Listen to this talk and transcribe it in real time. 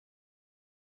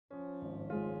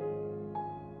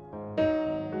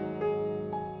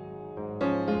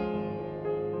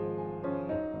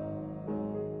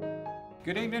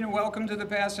Good evening and welcome to the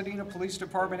Pasadena Police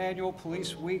Department Annual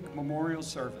Police Week Memorial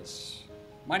Service.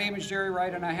 My name is Jerry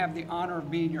Wright and I have the honor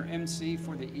of being your MC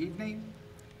for the evening.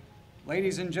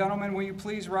 Ladies and gentlemen, will you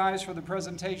please rise for the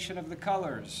presentation of the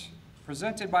colors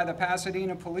presented by the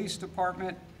Pasadena Police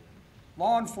Department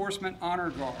Law Enforcement Honor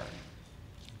Guard,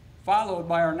 followed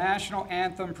by our national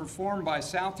anthem performed by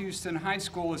South Houston High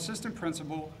School Assistant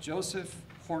Principal Joseph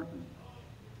Horton.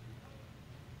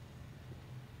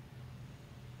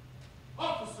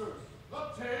 Officers,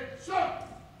 attention!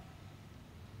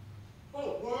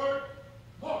 Forward,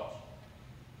 march!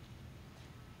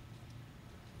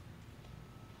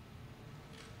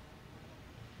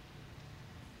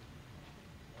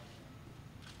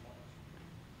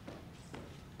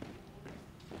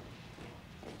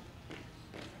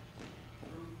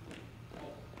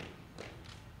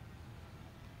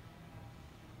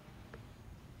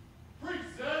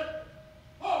 Present,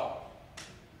 halt!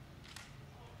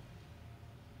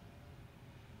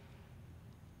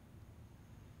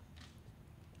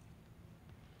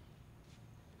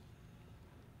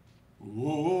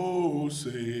 Oh,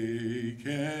 say,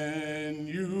 can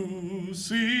you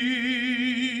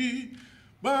see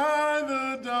by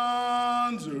the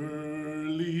dawn's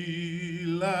early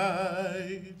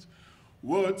light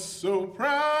what so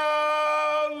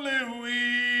proudly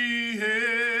we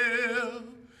hailed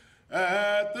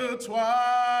at the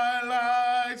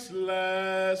twilight's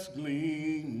last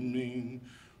gleaming,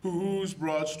 whose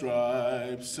broad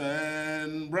stripes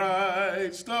and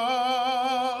bright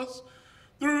stars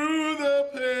through the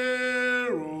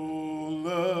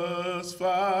perilous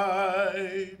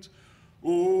fight,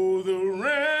 oh, the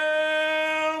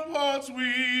ramparts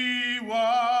we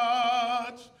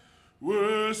watched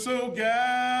were so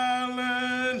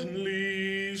gallantly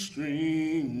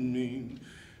streaming,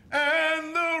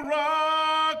 and the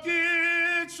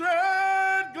rockets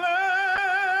red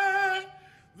glare,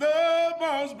 the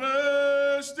bombs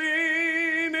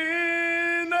bursting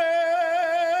in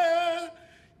air,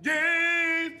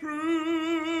 gave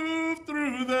proof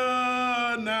through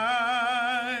the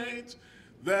night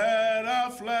that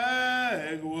our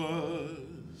flag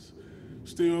was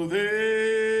still there.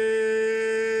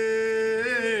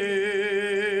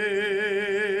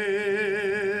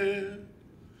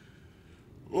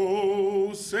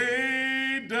 Oh,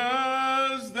 say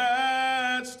does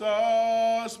that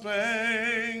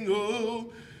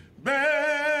star-spangled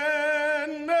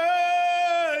banner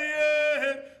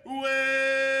yet wave?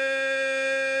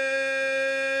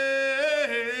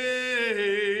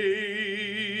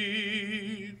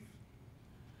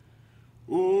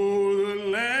 Oh, the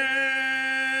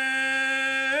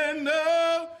land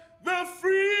of the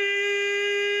free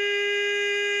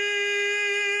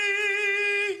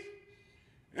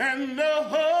and the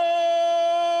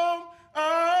home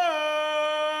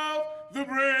of the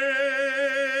brave.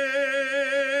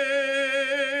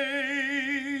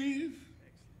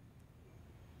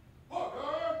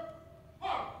 Hawker,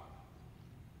 hawk.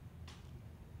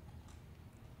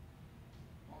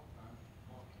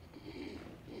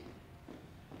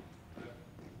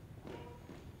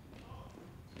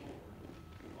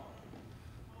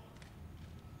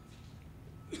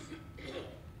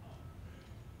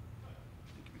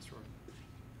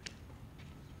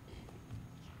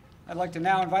 I'd like to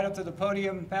now invite up to the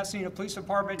podium Pasadena Police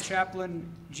Department Chaplain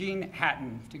Gene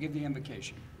Hatton to give the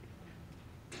invocation.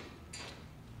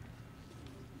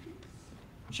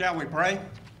 Shall we pray?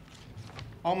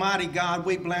 Almighty God,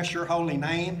 we bless your holy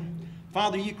name.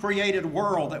 Father, you created a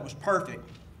world that was perfect,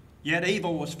 yet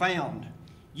evil was found.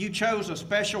 You chose a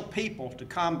special people to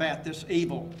combat this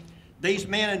evil. These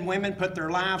men and women put their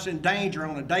lives in danger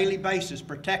on a daily basis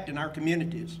protecting our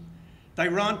communities. They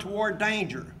run toward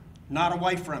danger, not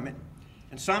away from it.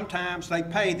 And sometimes they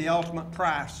pay the ultimate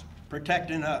price,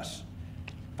 protecting us.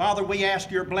 Father, we ask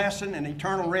your blessing and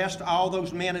eternal rest to all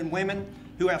those men and women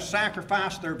who have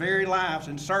sacrificed their very lives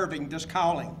in serving this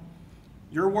calling.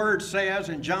 Your word says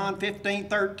in John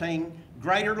 15:13,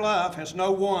 greater love has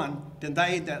no one than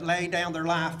they that lay down their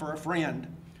life for a friend.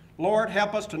 Lord,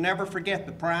 help us to never forget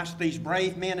the price these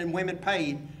brave men and women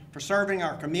paid for serving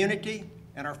our community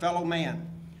and our fellow man.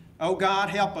 Oh God,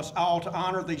 help us all to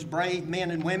honor these brave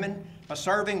men and women by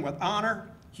serving with honor,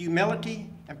 humility,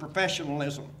 and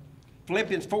professionalism.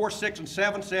 Philippians 4, 6, and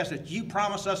 7 says that you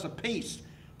promise us a peace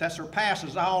that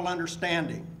surpasses all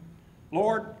understanding.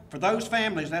 Lord, for those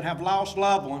families that have lost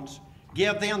loved ones,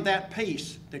 give them that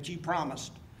peace that you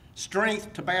promised,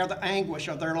 strength to bear the anguish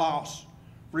of their loss.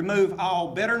 Remove all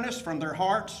bitterness from their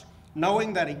hearts,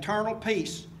 knowing that eternal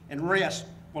peace and rest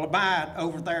will abide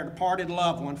over their departed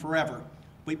loved one forever.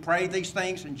 We pray these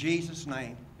things in Jesus'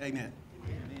 name. Amen.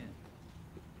 Amen.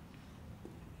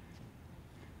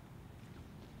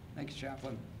 Thank you,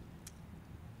 Chaplain.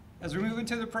 As we move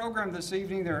into the program this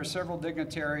evening, there are several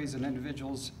dignitaries and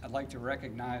individuals I'd like to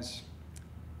recognize.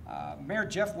 Mayor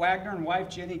Jeff Wagner and wife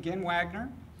Jenny Ginn Wagner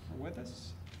are with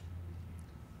us.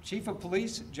 Chief of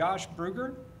Police Josh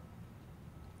Bruger.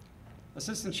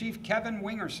 Assistant Chief Kevin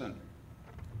Wingerson.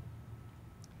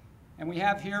 And we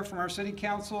have here from our City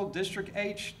Council, District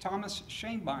H, Thomas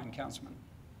Shanebein, Councilman.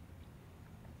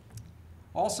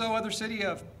 Also, other City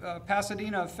of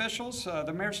Pasadena officials,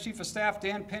 the Mayor's Chief of Staff,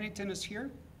 Dan Pennington, is here.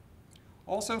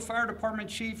 Also, Fire Department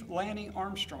Chief Lanny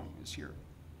Armstrong is here.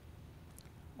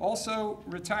 Also,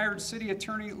 retired City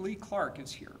Attorney Lee Clark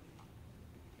is here.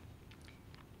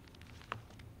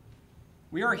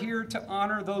 We are here to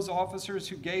honor those officers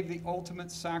who gave the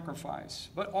ultimate sacrifice,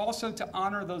 but also to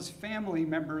honor those family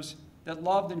members that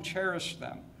loved and cherished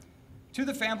them. To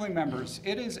the family members,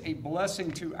 it is a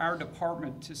blessing to our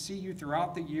department to see you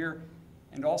throughout the year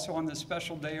and also on this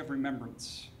special day of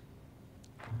remembrance.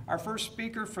 Our first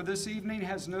speaker for this evening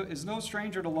is no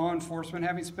stranger to law enforcement,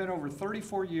 having spent over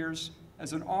 34 years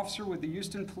as an officer with the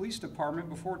Houston Police Department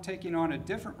before taking on a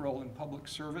different role in public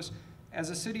service as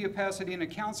a City of Pasadena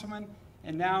councilman,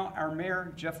 and now our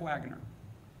Mayor, Jeff Wagner.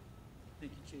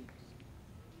 Thank you, Chief.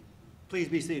 Please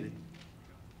be seated.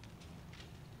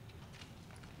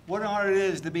 What an honor it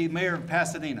is to be mayor of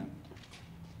Pasadena.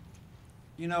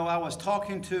 You know, I was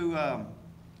talking to I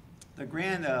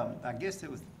guess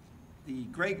it was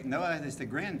it's the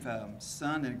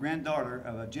grandson and granddaughter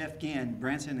of Jeff Ginn,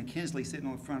 Branson and Kinsley, sitting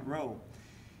on the front row.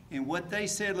 And what they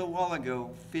said a little while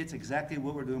ago fits exactly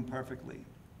what we're doing perfectly.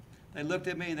 They looked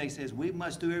at me and they says, we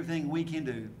must do everything we can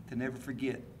do to never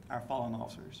forget our fallen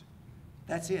officers.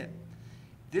 That's it.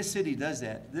 This city does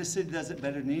that. This city does it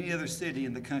better than any other city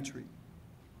in the country.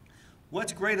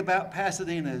 What's great about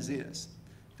Pasadena is this.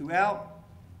 Throughout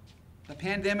the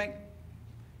pandemic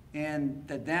and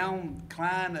the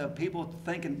downcline of people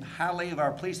thinking highly of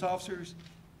our police officers,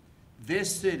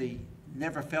 this city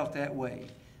never felt that way.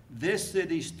 This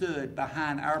city stood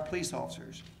behind our police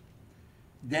officers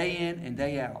day in and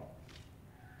day out.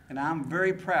 And I'm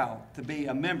very proud to be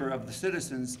a member of the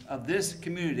citizens of this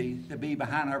community to be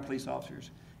behind our police officers.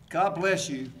 God bless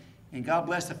you, and God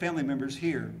bless the family members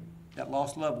here that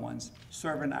lost loved ones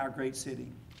serving our great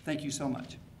city. Thank you so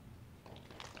much.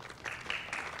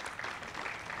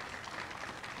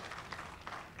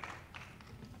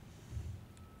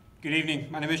 Good evening.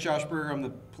 My name is Josh Brewer. I'm the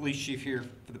police chief here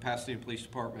for the Pasadena Police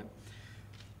Department.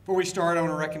 Before we start, I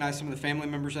want to recognize some of the family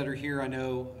members that are here. I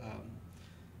know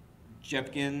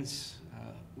Jeff Ginn's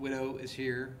widow is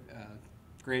here,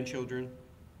 grandchildren,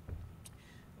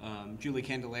 Julie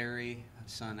Candelari,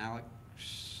 son Alex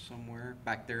somewhere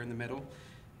back there in the middle.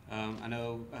 I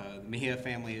know the Mejia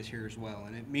family is here as well,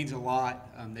 and it means a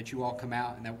lot that you all come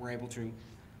out and that we're able to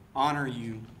honor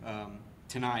you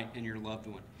tonight and your loved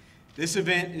one. This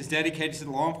event is dedicated to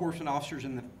the law enforcement officers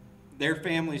and their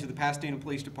families of the Pasadena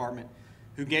Police Department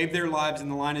who gave their lives in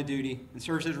the line of duty, and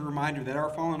serves as a reminder that our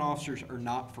fallen officers are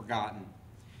not forgotten.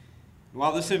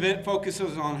 While this event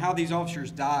focuses on how these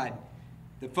officers died,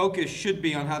 the focus should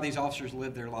be on how these officers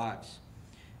lived their lives.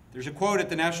 There's a quote at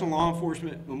the National Law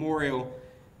Enforcement Memorial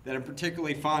that I'm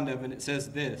particularly fond of, and it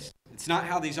says this: "It's not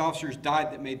how these officers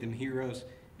died that made them heroes,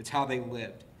 it's how they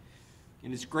lived."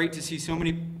 And it's great to see so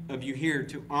many of you here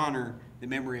to honor the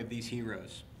memory of these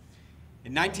heroes.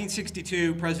 In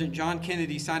 1962, President John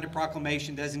Kennedy signed a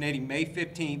proclamation designating May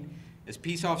 15th as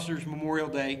Peace Officers Memorial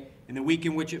Day and the week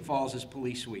in which it falls as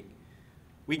Police Week.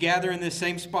 We gather in this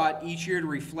same spot each year to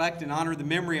reflect and honor the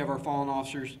memory of our fallen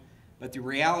officers, but the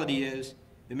reality is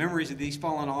the memories of these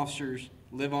fallen officers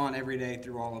live on every day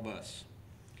through all of us.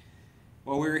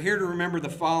 While we are here to remember the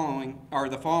fallen,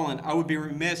 I would be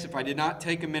remiss if I did not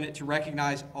take a minute to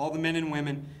recognize all the men and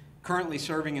women currently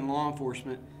serving in law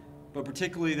enforcement, but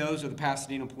particularly those of the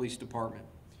Pasadena Police Department.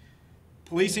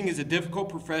 Policing is a difficult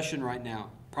profession right now,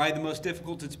 probably the most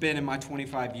difficult it's been in my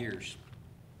 25 years.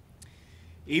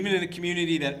 Even in a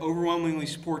community that overwhelmingly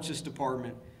supports this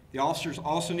department, the officers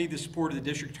also need the support of the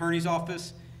District Attorney's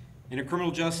Office and a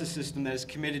criminal justice system that is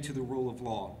committed to the rule of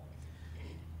law.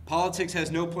 Politics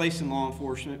has no place in law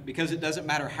enforcement because it doesn't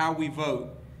matter how we vote.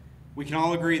 We can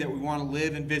all agree that we want to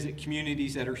live and visit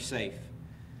communities that are safe.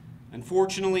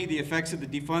 Unfortunately, the effects of the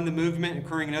defund the movement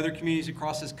occurring in other communities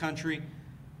across this country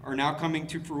are now coming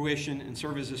to fruition and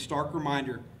serve as a stark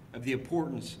reminder of the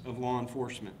importance of law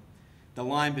enforcement, the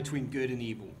line between good and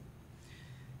evil.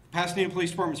 The Pasadena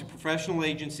Police Department is a professional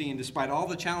agency, and despite all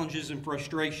the challenges and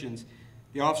frustrations,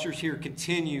 the officers here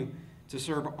continue to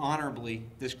serve honorably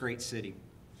this great city.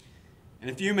 In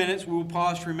a few minutes, we will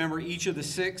pause to remember each of the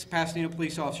 6 Pasadena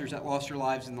police officers that lost their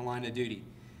lives in the line of duty.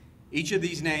 Each of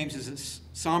these names is a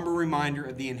somber reminder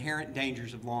of the inherent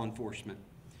dangers of law enforcement.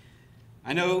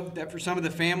 I know that for some of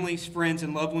the families, friends,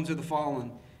 and loved ones of the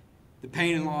fallen, the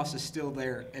pain and loss is still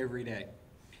there every day.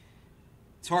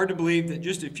 It's hard to believe that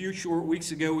just a few short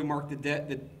weeks ago we marked the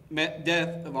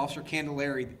death of Officer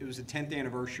Candeleri. It was the 10th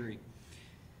anniversary.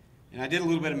 And I did a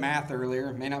little bit of math earlier.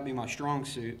 It may not be my strong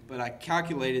suit, but I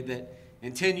calculated that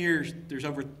in 10 years, there's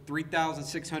over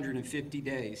 3,650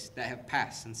 days that have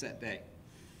passed since that day.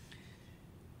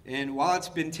 And while it's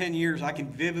been 10 years, I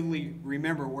can vividly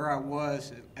remember where I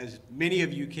was, as many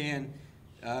of you can,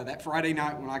 that Friday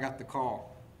night when I got the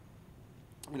call.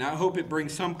 And I hope it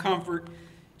brings some comfort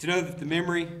to know that the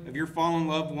memory of your fallen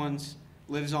loved ones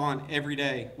lives on every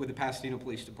day with the Pasadena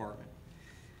Police Department.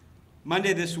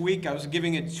 Monday this week, I was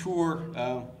giving a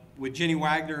tour with Jenny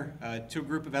Wagner to a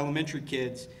group of elementary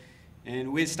kids.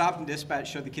 And we had stopped in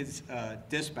dispatch, showed the kids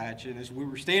dispatch. And as we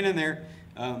were standing there,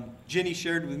 Jenny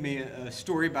shared with me a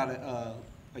story about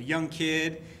a young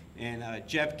kid and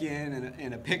Jeff Ginn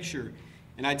and a picture.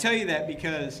 And I tell you that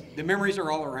because the memories are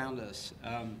all around us.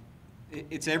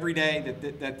 It's every day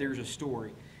that there's a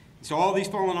story. So all these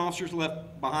fallen officers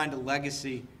left behind a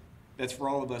legacy that's for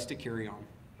all of us to carry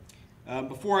on.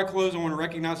 Before I close, I want to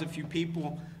recognize a few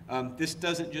people. This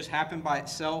doesn't just happen by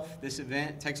itself. This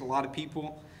event takes a lot of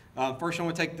people. First, I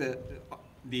want to take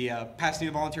the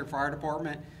Pasadena Volunteer Fire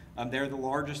Department. They're the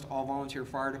largest all-volunteer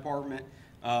fire department.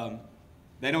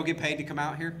 They don't get paid to come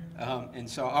out here. And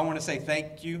so I want to say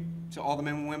thank you to all the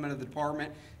men and women of the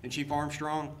department and Chief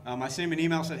Armstrong. I sent him an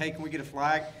email, said, hey, can we get a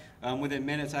flag? Within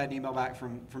minutes, I had an email back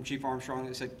from Chief Armstrong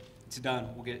that said, it's done,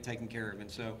 we'll get it taken care of. And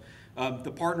so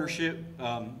the partnership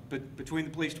between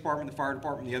the police department, the fire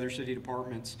department, and the other city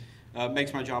departments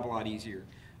makes my job a lot easier.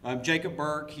 Jacob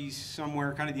Burke, he's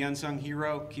somewhere kind of the unsung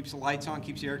hero, keeps the lights on,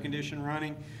 keeps the air conditioner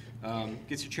running,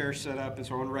 gets a chair set up, and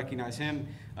so I want to recognize him.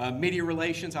 Media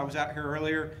relations, I was out here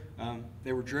earlier.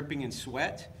 They were dripping in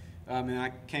sweat, and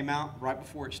I came out right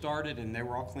before it started, and they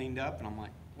were all cleaned up, and I'm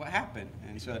like, what happened?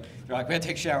 And so they're like, we had to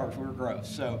take showers, we were gross.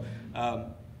 So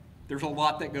there's a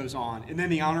lot that goes on. And then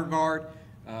the honor guard,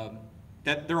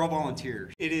 that they're all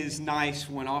volunteers. It is nice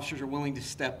when officers are willing to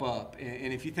step up.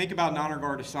 And if you think about an honor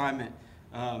guard assignment,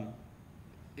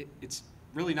 it's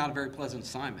really not a very pleasant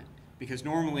assignment, because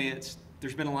normally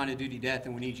there's been a line of duty death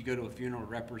and we need you to go to a funeral to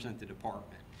represent the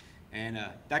department. And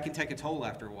that can take a toll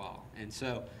after a while. And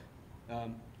so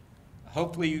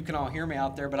hopefully you can all hear me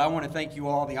out there, but I want to thank you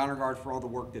all, the honor guard, for all the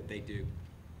work that they do.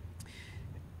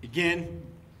 Again,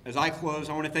 as I close,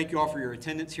 I want to thank you all for your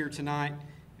attendance here tonight.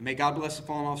 And may God bless the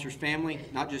fallen officer's family,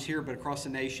 not just here, but across the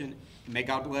nation. And may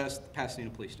God bless the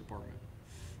Pasadena Police Department.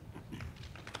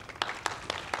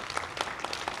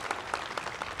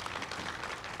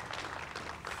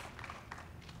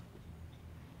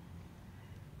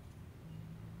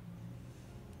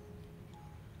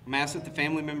 I'm asked that the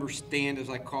family members stand as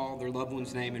I call their loved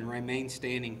one's name and remain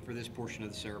standing for this portion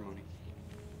of the ceremony.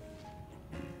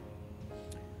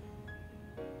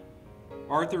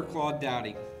 Arthur Claude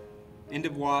Dowdy, end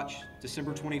of watch,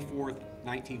 December 24th,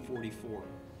 1944.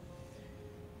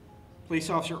 Police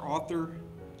officer Arthur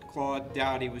Claude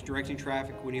Dowdy was directing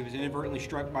traffic when he was inadvertently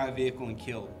struck by a vehicle and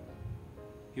killed.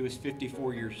 He was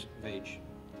 54 years of age.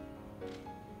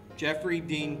 Jeffrey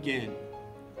Dean Ginn,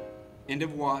 end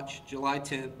of watch, July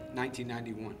 10th,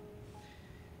 1991.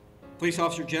 Police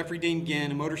officer Jeffrey Dean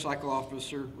Ginn, a motorcycle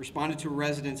officer, responded to a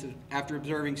residence after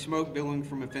observing smoke billowing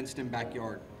from a fenced-in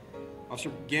backyard.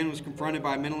 Officer Ginn was confronted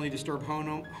by a mentally disturbed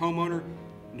homeowner.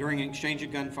 During an exchange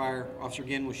of gunfire, Officer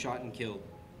Ginn was shot and killed.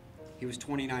 He was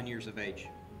 29 years of age.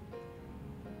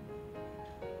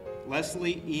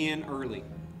 Leslie Ian Early,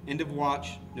 end of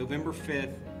watch, November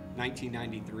 5th,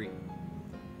 1993.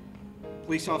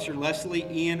 Police officer Leslie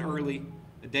Ian Early,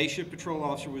 a day shift patrol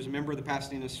officer, was a member of the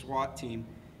Pasadena SWAT team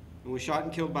and was shot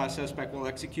and killed by a suspect while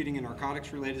executing a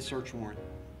narcotics-related search warrant.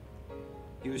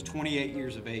 He was 28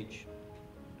 years of age.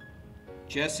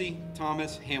 Jesse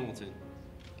Thomas Hamilton,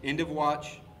 end of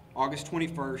watch, August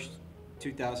 21st,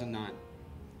 2009.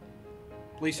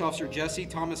 Police officer Jesse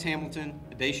Thomas Hamilton,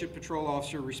 a day shift patrol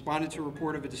officer, responded to a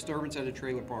report of a disturbance at a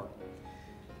trailer park.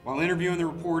 While interviewing the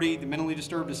reportee, the mentally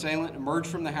disturbed assailant emerged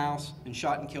from the house and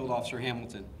shot and killed Officer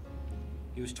Hamilton.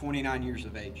 He was 29 years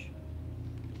of age.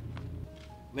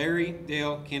 Larry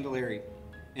Dale Candeleri,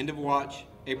 end of watch,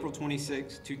 April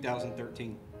 26,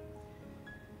 2013.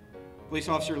 Police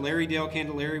officer Larry Dale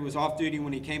Candeleri was off duty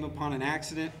when he came upon an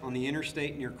accident on the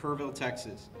interstate near Kerrville,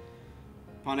 Texas.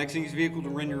 Upon exiting his vehicle to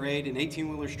render aid, an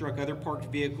 18-wheeler struck other parked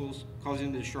vehicles, causing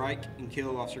him to strike and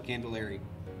kill Officer Candeleri.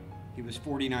 He was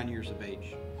 49 years of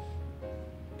age.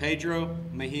 Pedro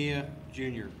Mejia,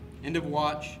 Jr., end of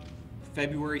watch,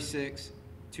 February 6,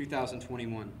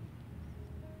 2021.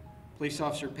 Police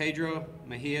Officer Pedro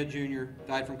Mejia Jr.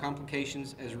 died from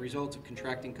complications as a result of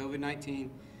contracting COVID-19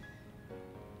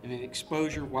 and an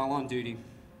exposure while on duty.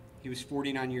 He was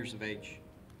 49 years of age.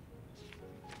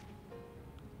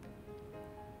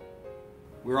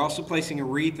 We're also placing a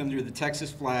wreath under the Texas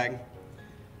flag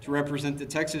to represent the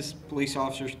Texas police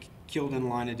officers killed in the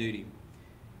line of duty.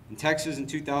 In Texas in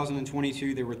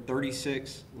 2022, there were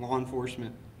 36 law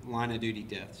enforcement line of duty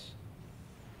deaths.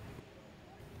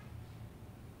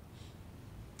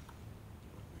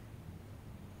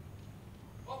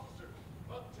 Officers,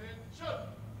 attention!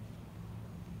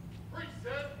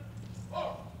 Reset,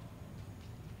 forward!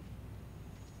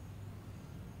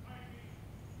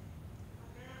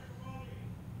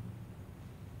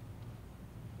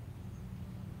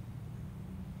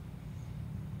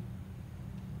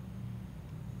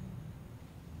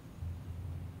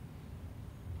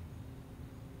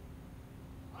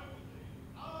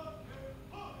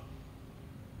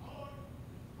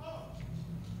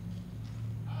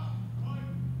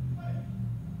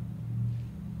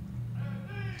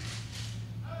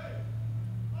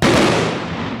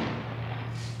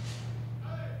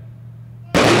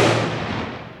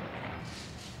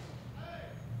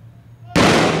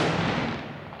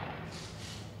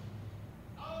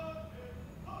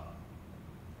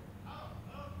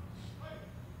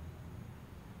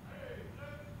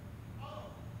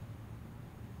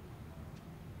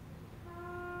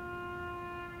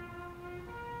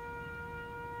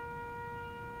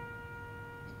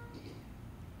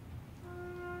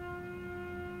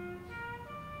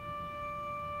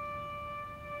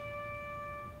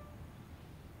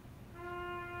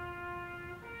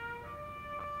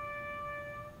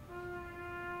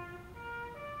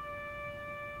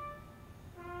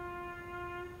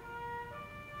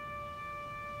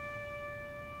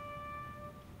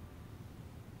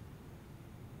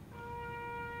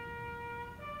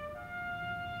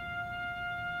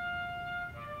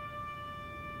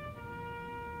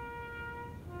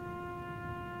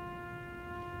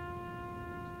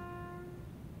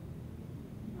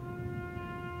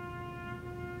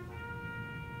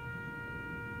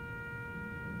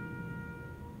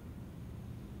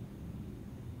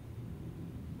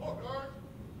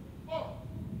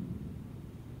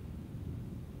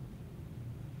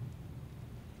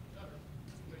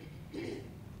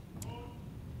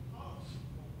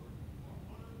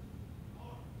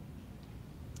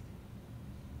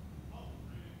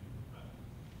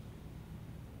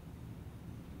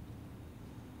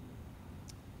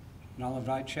 And I'll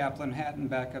invite Chaplain Hatton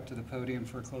back up to the podium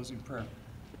for a closing prayer.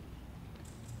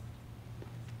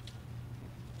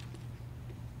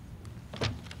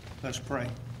 Let's pray.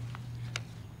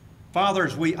 Father,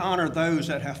 as we honor those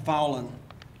that have fallen,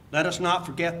 let us not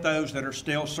forget those that are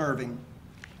still serving.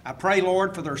 I pray,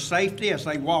 Lord, for their safety as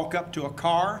they walk up to a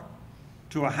car,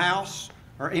 to a house,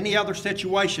 or any other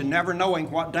situation, never knowing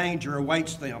what danger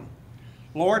awaits them.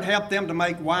 Lord, help them to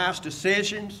make wise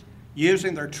decisions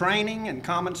using their training and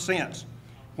common sense.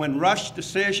 When rushed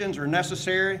decisions are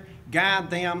necessary, guide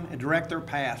them and direct their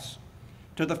paths.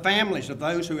 To the families of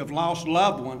those who have lost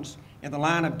loved ones in the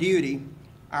line of duty,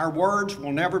 our words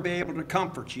will never be able to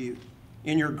comfort you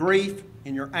in your grief,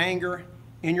 in your anger,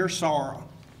 in your sorrow.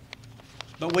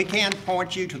 But we can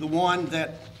point you to the one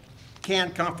that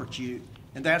can comfort you,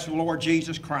 and that's the Lord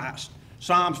Jesus Christ.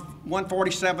 Psalms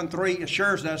 147:3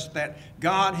 assures us that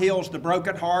God heals the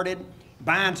brokenhearted,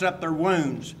 binds up their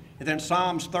wounds. And then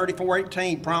Psalms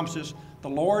 34:18 promises the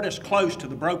Lord is close to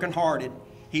the brokenhearted.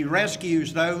 He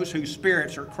rescues those whose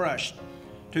spirits are crushed.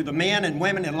 To the men and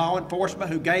women in law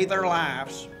enforcement who gave their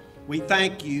lives, we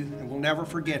thank you and will never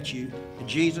forget you. In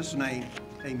Jesus' name,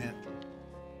 amen.